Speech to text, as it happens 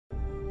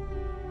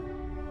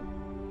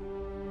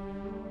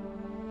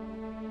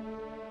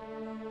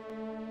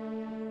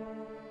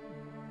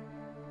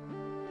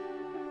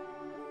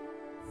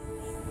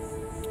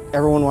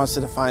Everyone wants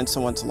to define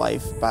someone's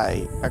life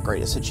by a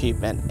greatest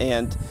achievement,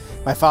 and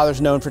my father's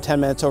known for 10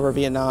 minutes over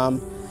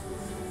Vietnam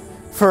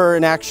for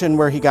an action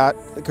where he got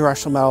the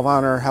Congressional Medal of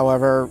Honor.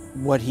 However,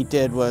 what he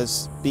did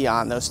was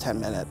beyond those 10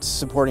 minutes,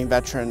 supporting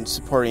veterans,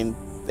 supporting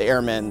the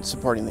airmen,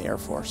 supporting the Air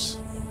Force.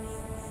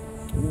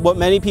 What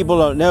many people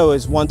don't know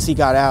is once he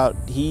got out,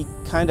 he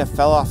kind of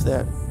fell off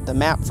the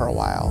map for a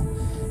while.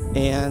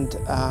 And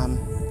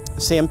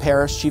Sam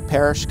Parrish, Chief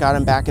Parrish, got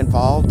him back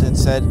involved and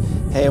said,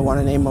 hey, I want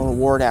to name an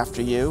award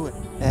after you.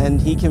 And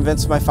he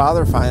convinced my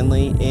father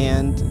finally,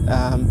 and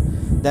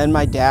then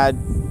my dad,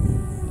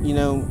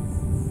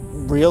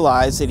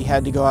 realized that he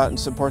had to go out and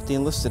support the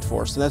enlisted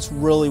force, and that's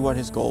really what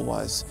his goal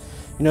was.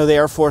 The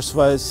Air Force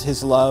was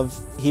his love.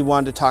 He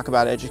wanted to talk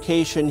about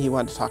education. He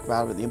wanted to talk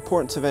about the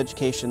importance of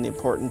education, the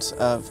importance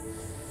of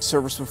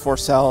service before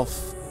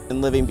self,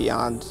 and living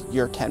beyond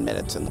your 10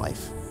 minutes in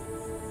life.